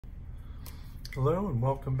Hello and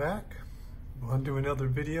welcome back. On to another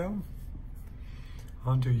video.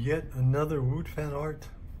 On to yet another wood fan art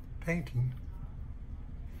painting.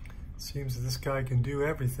 Seems that this guy can do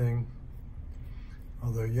everything.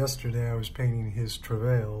 Although yesterday I was painting his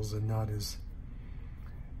travails and not his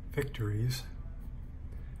victories.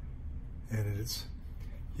 And it's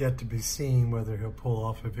yet to be seen whether he'll pull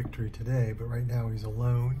off a victory today, but right now he's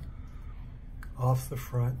alone, off the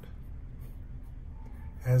front,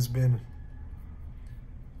 has been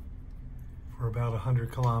for about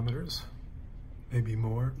 100 kilometers, maybe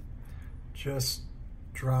more. Just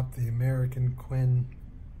dropped the American Quinn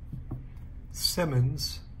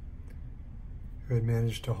Simmons, who had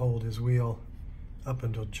managed to hold his wheel up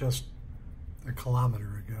until just a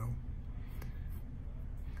kilometer ago.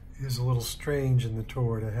 It is a little strange in the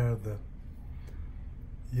tour to have the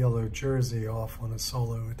yellow jersey off on a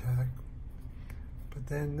solo attack, but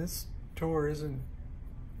then this tour isn't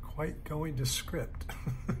quite going to script,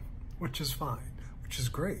 which is fine, which is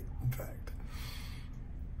great, in fact.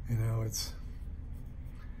 You know, it's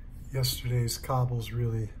yesterday's cobbles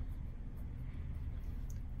really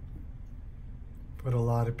put a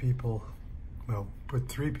lot of people, well, put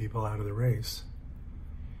 3 people out of the race.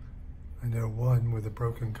 I know one with a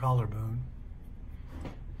broken collarbone,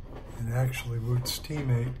 and actually Woot's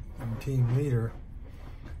teammate and team leader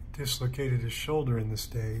dislocated his shoulder in the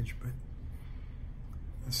stage, but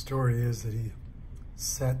the story is that he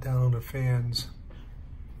sat down on a fan's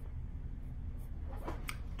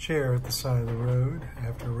chair at the side of the road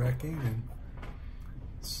after wrecking and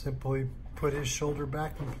simply put his shoulder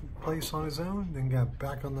back in place on his own, then got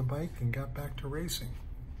back on the bike and got back to racing.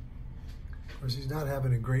 Of course, he's not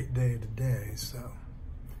having a great day today, so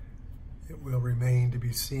it will remain to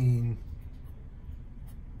be seen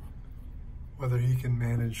whether he can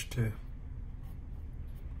manage to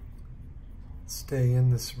stay in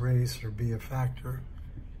this race or be a factor.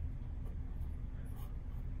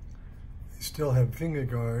 They still have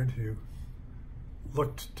Vingegaard, who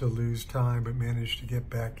looked to lose time but managed to get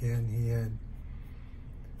back in. He had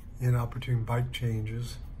inopportune bike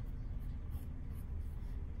changes.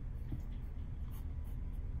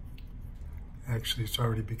 Actually, it's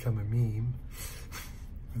already become a meme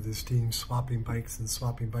with his team swapping bikes and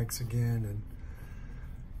swapping bikes again. And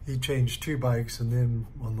he changed 2 bikes, and then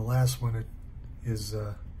on the last one, his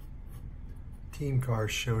team car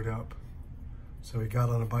showed up. So he got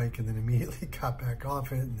on a bike and then immediately got back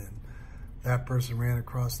off it, and then that person ran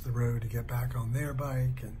across the road to get back on their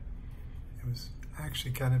bike, and it was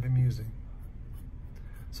actually kind of amusing.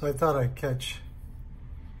 So I thought I'd catch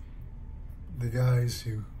the guys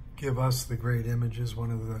who give us the great images. One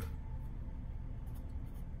of the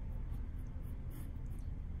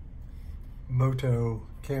moto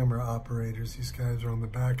camera operators. These guys are on the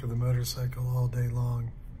back of the motorcycle all day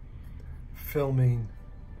long, filming.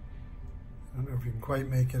 I don't know if you can quite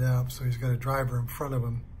make it out. So he's got a driver in front of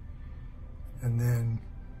him, and then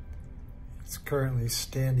he's currently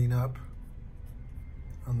standing up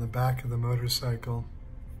on the back of the motorcycle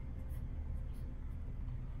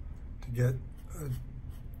to get an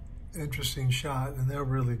interesting shot, and they'll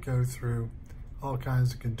really go through all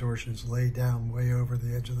kinds of contortions, lay down way over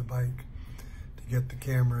the edge of the bike to get the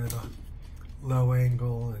camera at a low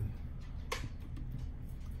angle, and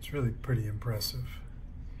it's really pretty impressive.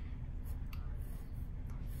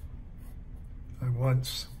 I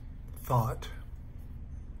once thought,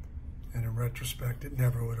 and in retrospect it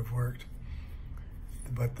never would have worked,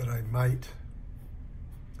 but that I might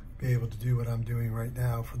be able to do what I'm doing right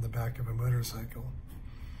now from the back of a motorcycle.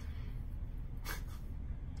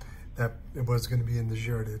 That it was going to be in the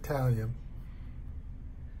Giro d'Italia.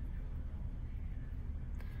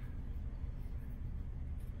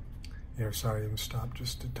 Yeah, sorry, I'm stopped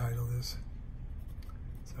just to title this.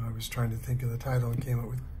 So I was trying to think of the title and came up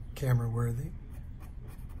with Camera Worthy.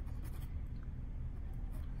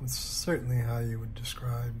 It's certainly how you would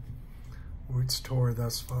describe Woot's tour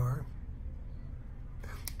thus far.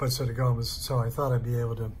 But so to go was, so I thought I'd be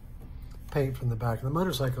able to paint from the back of the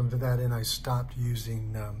motorcycle, and to that end I stopped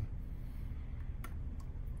using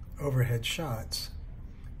overhead shots,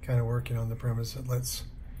 kind of working on the premise that let's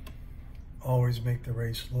always make the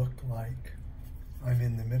race look like I'm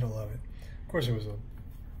in the middle of it. Of course, it was a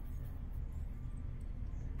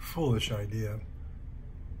foolish idea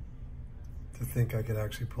to think I could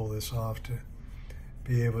actually pull this off, to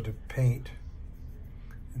be able to paint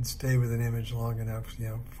and stay with an image long enough,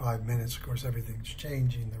 5 minutes. Of course, everything's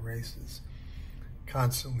changing, the race is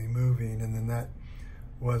constantly moving, and then that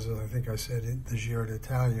was, I think I said, the Giro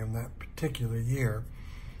d'Italia that particular year.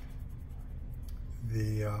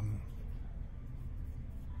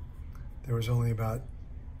 There was only about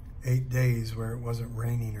 8 days where it wasn't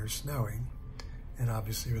raining or snowing. And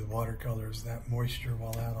obviously with watercolors, that moisture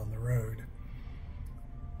while out on the road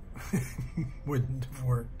wouldn't have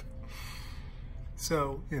worked.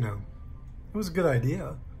 So, you know, it was a good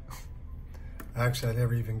idea. Actually, I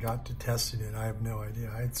never even got to testing it. I have no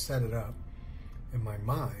idea. I had set it up in my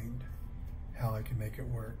mind how I could make it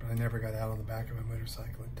work, but I never got out on the back of a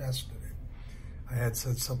motorcycle and tested it. I had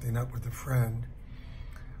set something up with a friend,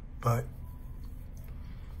 but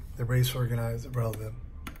the race organizer, well,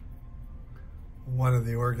 one of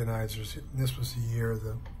the organizers, this was the year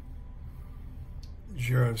the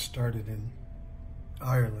Giro started in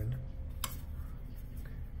Ireland,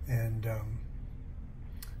 and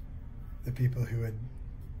the people who had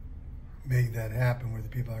made that happen were the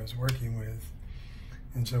people I was working with.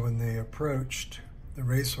 And so when they approached the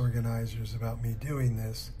race organizers about me doing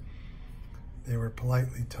this, they were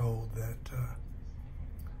politely told that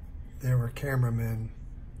there were cameramen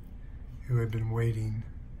who had been waiting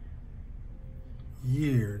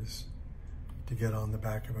years to get on the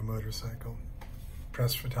back of a motorcycle,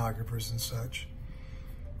 press photographers and such,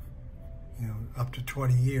 you know, up to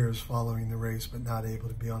 20 years following the race, but not able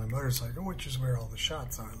to be on a motorcycle, which is where all the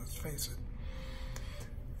shots are, let's face it.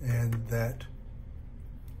 And that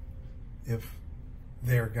if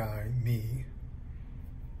their guy, me,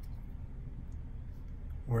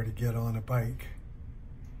 were to get on a bike,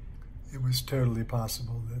 it was totally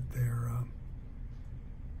possible that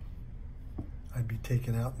I'd be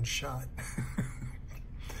taken out and shot.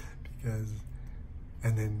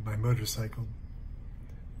 And then my motorcycle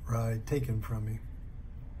ride taken from me.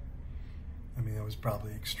 I mean, it was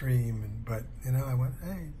probably extreme, but you know, I went,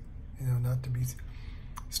 hey, you know, not to be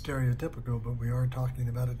stereotypical, but we are talking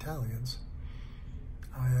about Italians.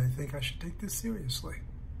 I think I should take this seriously.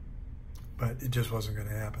 But it just wasn't going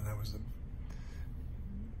to happen. That was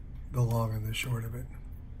the long and the short of it.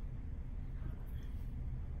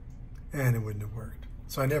 And it wouldn't have worked.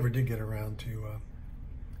 So I never did get around to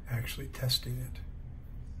actually testing it.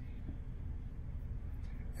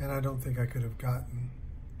 And I don't think I could have gotten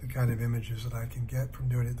the kind of images that I can get from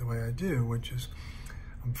doing it the way I do, which is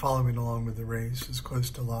I'm following along with the race as close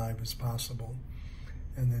to live as possible,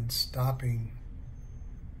 and then stopping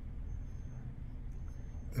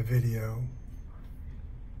the video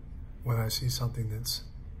when I see something that's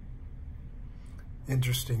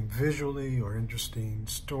interesting visually or interesting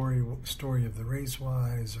story of the race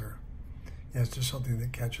wise, or yeah, it's just something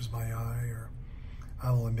that catches my eye. Or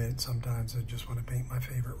I will admit sometimes I just want to paint my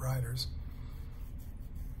favorite riders,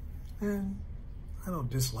 and I don't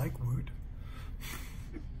dislike Woot.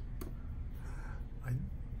 I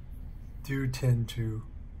do tend to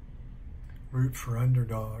root for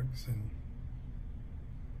underdogs, and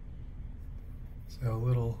so a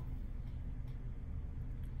little,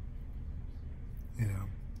 you know,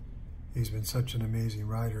 he's been such an amazing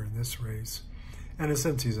rider in this race. And in a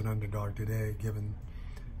sense, he's an underdog today, given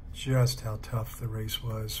just how tough the race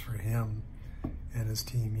was for him and his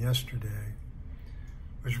team yesterday,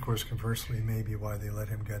 which of course conversely may be why they let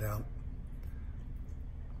him get out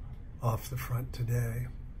off the front today.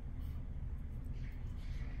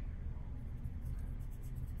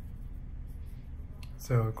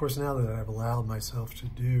 So of course, now that I've allowed myself to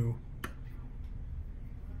do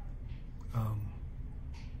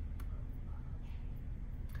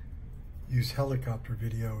use helicopter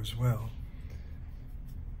video as well,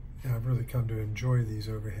 and I've really come to enjoy these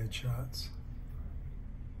overhead shots.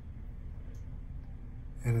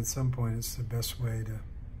 And at some point, it's the best way to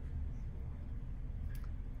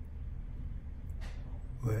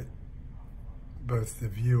let both the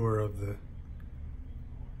viewer of the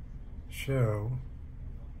show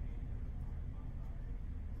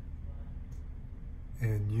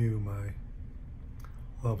and you, my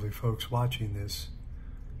lovely folks watching this,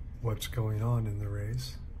 what's going on in the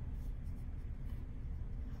race.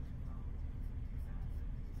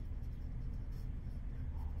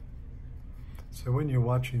 So when you're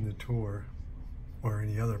watching the Tour or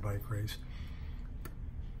any other bike race,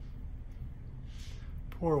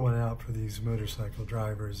 pour one out for these motorcycle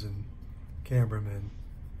drivers and cameramen.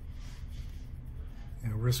 You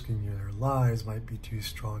know, risking their lives might be too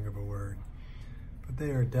strong of a word, but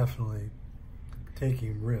they are definitely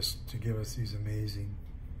taking risks to give us these amazing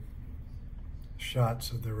shots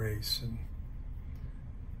of the race. And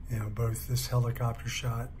you know, both this helicopter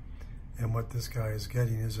shot and what this guy is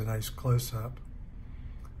getting is a nice close-up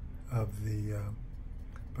of the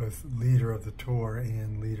both leader of the Tour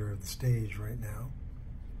and leader of the stage right now.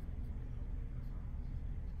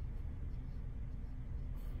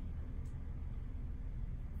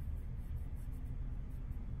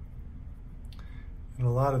 And a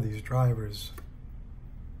lot of these drivers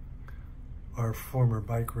are former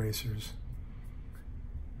bike racers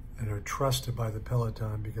and are trusted by the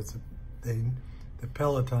peloton because the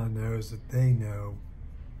peloton knows that they know.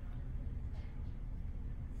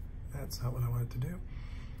 That's not what I wanted to do.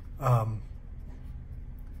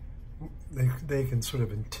 They can sort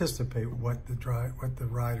of anticipate what the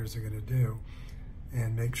riders are going to do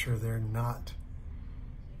and make sure they're not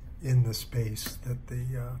in the space that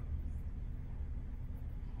the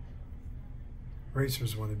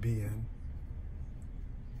racers want to be in.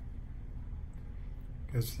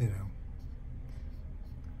 Because, you know,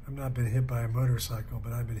 I've not been hit by a motorcycle,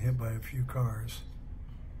 but I've been hit by a few cars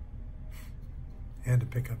and a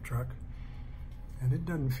pickup truck, and it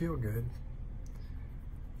doesn't feel good.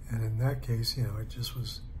 And in that case, you know, it just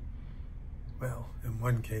was, well, in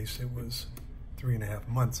one case, it was 3.5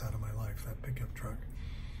 months out of my life, that pickup truck.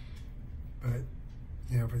 But,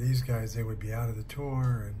 you know, for these guys, they would be out of the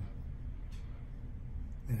tour and,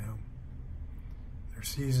 you know, their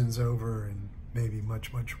season's over and maybe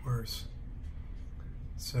much, much worse.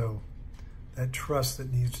 So that trust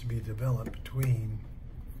that needs to be developed between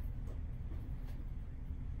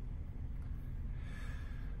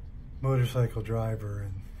motorcycle driver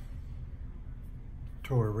and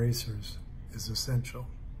tour racers is essential.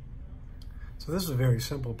 So this is a very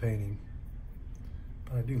simple painting,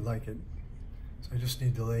 but I do like it. So I just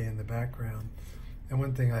need to lay in the background. And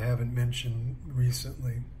one thing I haven't mentioned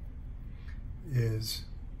recently is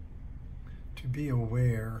to be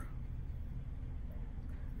aware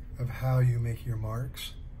of how you make your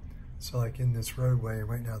marks. So like in this roadway,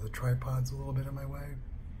 right now the tripod's a little bit in my way,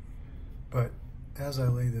 but as I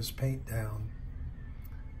lay this paint down,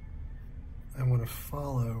 I want to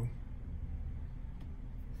follow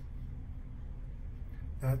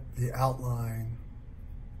not the outline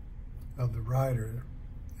of the rider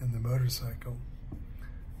and the motorcycle,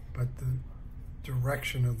 but the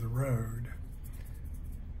direction of the road.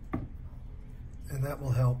 And that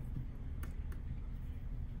will help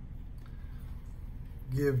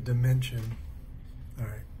give dimension. All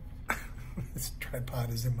right, this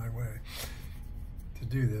tripod is in my way to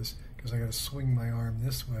do this because I got to swing my arm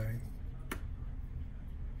this way.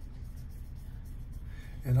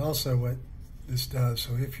 And also what this does,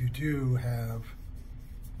 so if you do have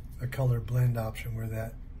a color blend option where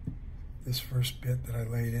this first bit that I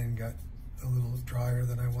laid in got a little drier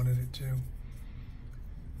than I wanted it to,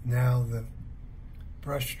 now the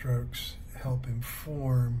brush strokes help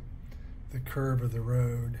inform the curve of the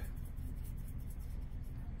road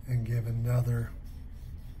and give another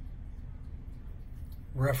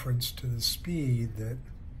reference to the speed that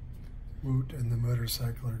Woot and the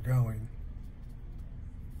motorcycle are going.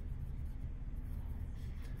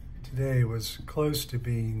 Today was close to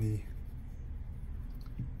being the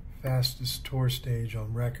fastest tour stage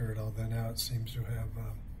on record, although now it seems to have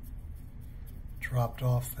dropped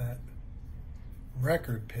off that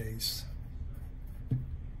record pace.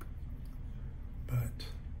 But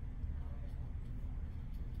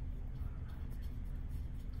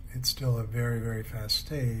it's still a very, very fast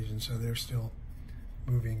stage, and so they're still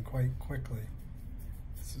moving quite quickly.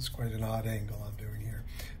 This is quite an odd angle I'm doing here.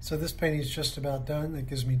 So this painting is just about done. That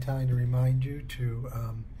gives me time to remind you to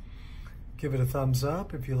give it a thumbs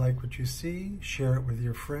up if you like what you see. Share it with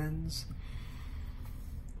your friends.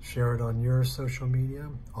 Share it on your social media.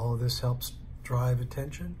 All of this helps drive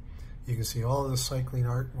attention. You can see all of the cycling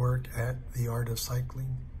artwork at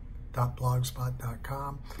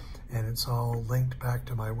theartofcycling.blogspot.com, and it's all linked back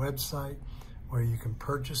to my website where you can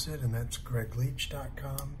purchase it, and that's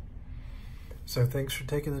gregleach.com. So thanks for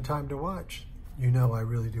taking the time to watch. You know I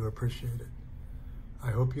really do appreciate it. I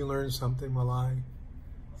hope you learned something while I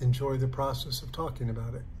enjoy the process of talking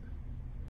about it.